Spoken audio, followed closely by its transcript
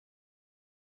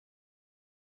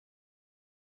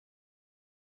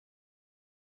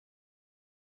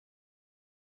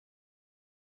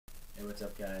Hey, what's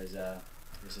up, guys?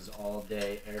 This is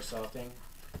AllDayAirsofting.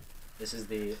 This is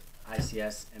the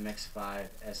ICS Mp5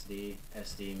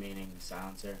 SD meaning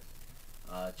silencer.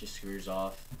 It just screws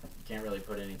off. You can't really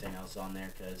put anything else on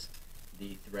there because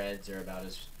the threads are about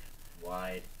as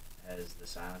wide as the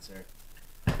silencer.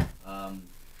 The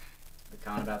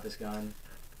con about this gun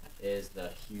is the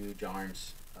huge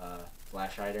orange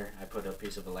flash hider. I put a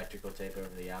piece of electrical tape over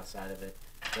the outside of it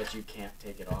so that you can't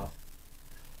take it off.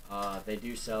 They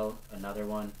do sell another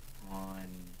one on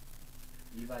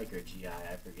e-bike or GI,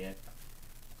 I forget,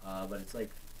 but it's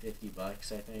like 50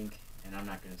 bucks I think, and I'm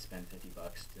not going to spend 50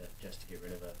 bucks just to get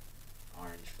rid of a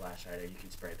orange flash hider. You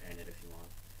can spray paint it if you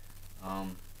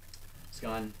want. This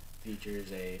gun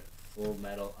features a full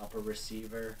metal upper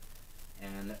receiver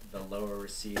and the lower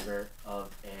receiver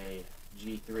of a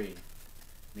G3,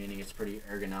 meaning it's pretty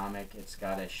ergonomic. It's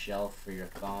got a shelf for your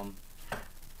thumb.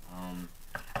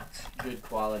 It's good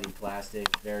quality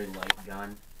plastic, very light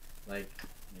gun. Like,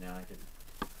 you know, I could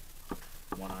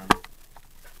one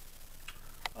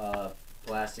arm.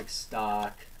 Plastic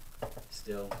stock,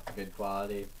 still good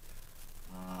quality.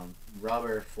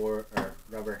 Rubber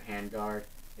handguard.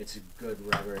 It's good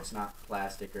rubber. It's not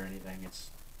plastic or anything. It's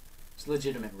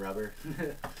legitimate rubber.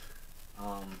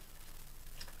 To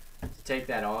take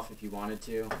that off if you wanted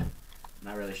to. I'm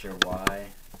not really sure why.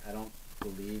 I don't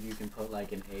believe you can put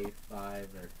like an A5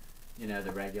 or, you know,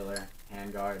 the regular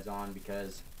handguards on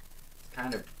because it's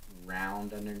kind of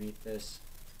round underneath this,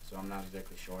 so I'm not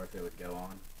exactly sure if it would go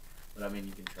on, but I mean,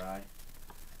 you can try.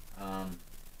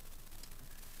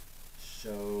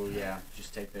 So yeah,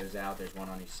 just take those out. There's one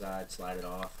on each side. Slide it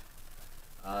off.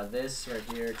 This right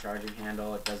here, charging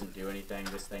handle, it doesn't do anything.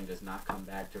 This thing does not come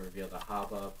back to reveal the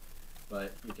hop up,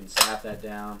 but you can slap that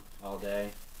down all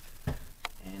day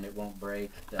and it won't break.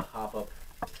 The hop up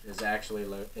is actually,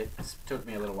 it took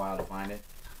me a little while to find it.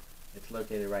 It's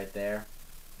located right there.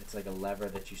 It's like a lever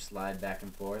that you slide back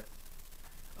and forth.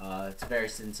 It's very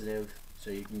sensitive,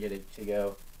 so you can get it to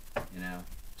go, you know,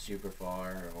 super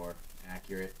far or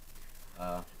accurate.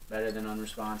 Better than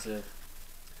unresponsive.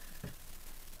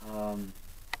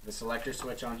 The selector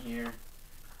switch on here,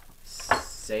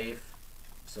 safe,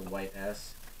 it's a white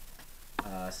S.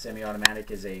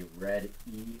 Semi-automatic is a red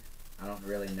E. I don't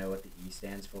really know what the E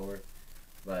stands for,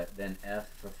 but then F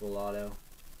for full auto.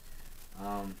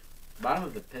 Bottom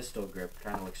of the pistol grip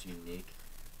kind of looks unique.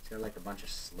 It's got like a bunch of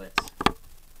slits.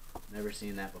 Never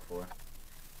seen that before,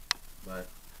 but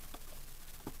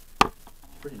it's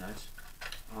pretty nice.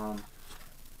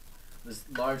 This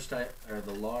large type, or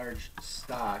the large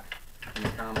stock, can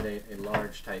accommodate a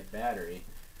large type battery,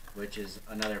 which is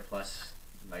another plus,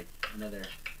 like another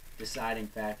deciding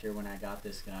factor when I got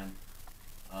this gun.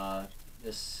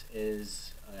 This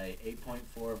is a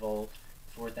 8.4 volt,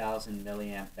 4,000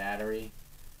 milliamp battery.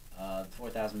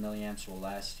 4,000 milliamps will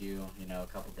last you, you know, a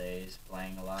couple days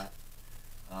playing a lot.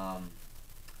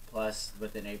 Plus,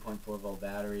 with an 8.4 volt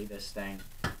battery, this thing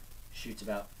shoots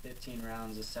about 15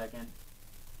 rounds a second,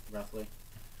 roughly.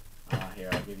 Here,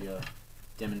 I'll give you a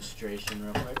demonstration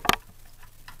real quick.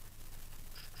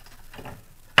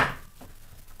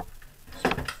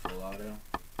 Full auto.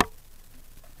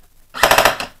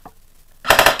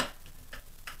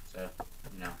 So,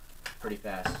 you know, pretty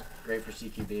fast. Great for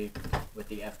CQB with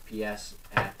the FPS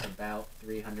at about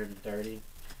 330.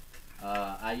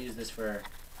 I use this for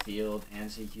field and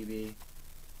CQB.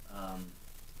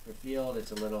 For field,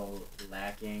 it's a little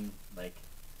lacking. Like,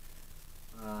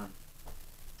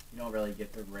 you don't really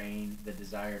get the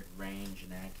desired range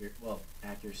and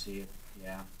accuracy,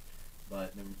 yeah,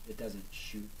 but it doesn't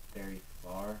shoot very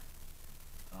far,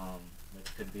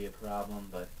 which could be a problem,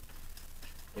 but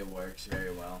it works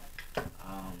very well.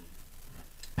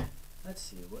 Let's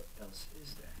see, what else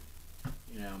is there?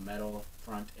 You know, metal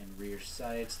front and rear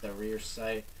sights. The rear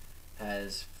sight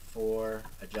has 4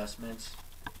 adjustments.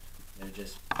 They're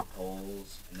just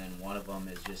holes, and then one of them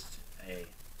is just a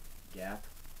gap,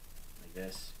 like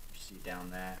this. You see down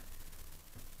that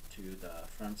to the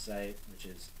front sight, which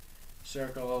is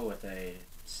circle with a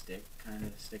stick kind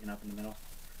of sticking up in the middle.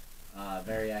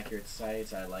 Very accurate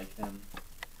sights. I like them.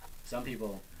 Some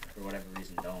people, for whatever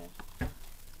reason, don't. I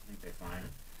think they're fine.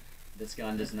 This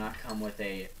gun does not come with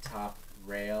a top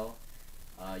rail.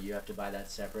 You have to buy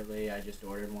that separately. I just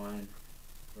ordered one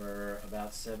for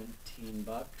about 17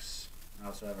 bucks. I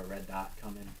also have a red dot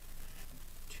coming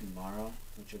tomorrow,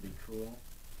 which will be cool.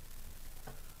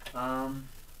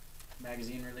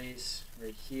 Magazine release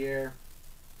right here.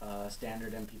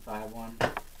 Standard Mp5 one.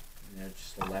 You know,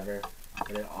 just a lever,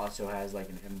 but it also has like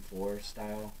an M4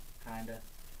 style kinda.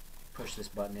 Push this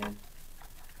button in,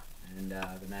 and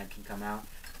the mag can come out.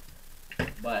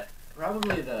 But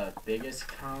Probably the biggest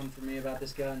con for me about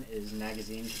this gun is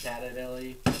magazine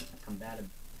compatibility.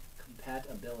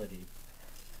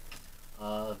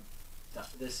 Uh,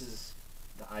 this is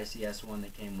the ICS one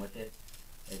that came with it.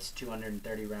 It's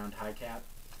 230 round high cap.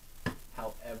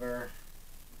 However,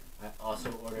 I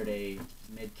also ordered a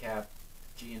mid cap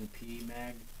GNP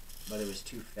mag, but it was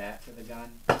too fat for the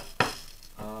gun.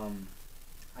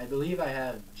 I believe I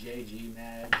have JG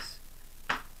mags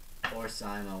or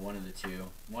Sima, one of the two.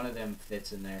 One of them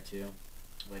fits in there too,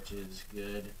 which is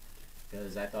good,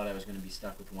 because I thought I was going to be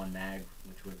stuck with one mag,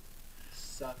 which would have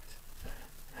sucked.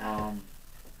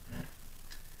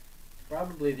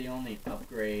 Probably the only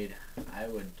upgrade I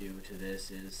would do to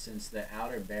this is, since the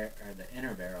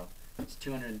inner barrel is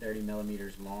 230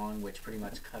 millimeters long, which pretty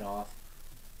much cut off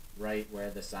right where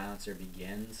the silencer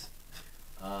begins.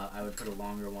 I would put a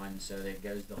longer one so that it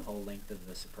goes the whole length of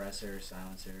the suppressor,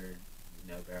 silencer,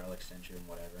 barrel extension,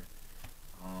 whatever.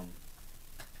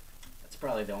 That's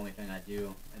probably the only thing I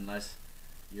do, unless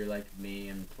you're like me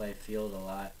and play field a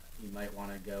lot. You might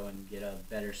want to go and get a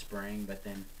better spring, but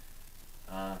then,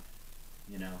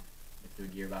 if the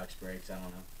gearbox breaks, I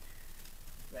don't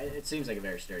know. It seems like a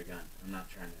very sturdy gun. I'm not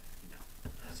trying to,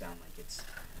 sound like it's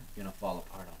gonna fall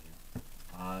apart on you.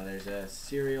 There's a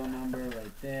serial number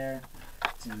right there.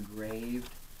 It's engraved,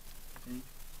 I think.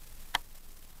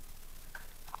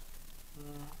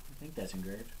 I think that's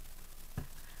engraved.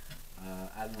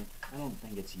 I don't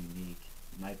think it's unique.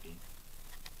 It might be,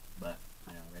 but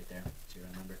right there,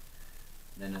 serial number.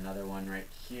 Then another one right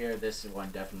here. This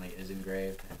one definitely is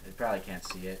engraved. You probably can't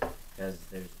see it because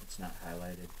it's not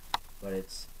highlighted, but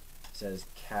it says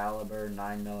caliber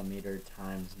 9mm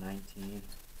times 19.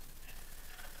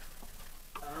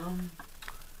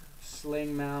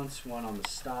 Sling mounts, one on the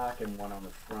stock and one on the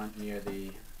front near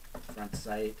the front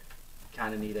sight.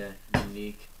 Kind of need a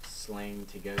unique sling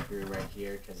to go through right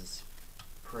here because it's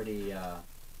pretty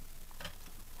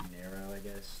narrow, I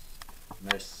guess.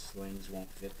 Most slings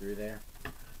won't fit through there.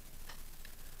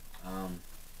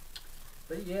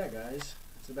 But yeah, guys,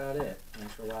 that's about it.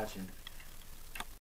 Thanks for watching.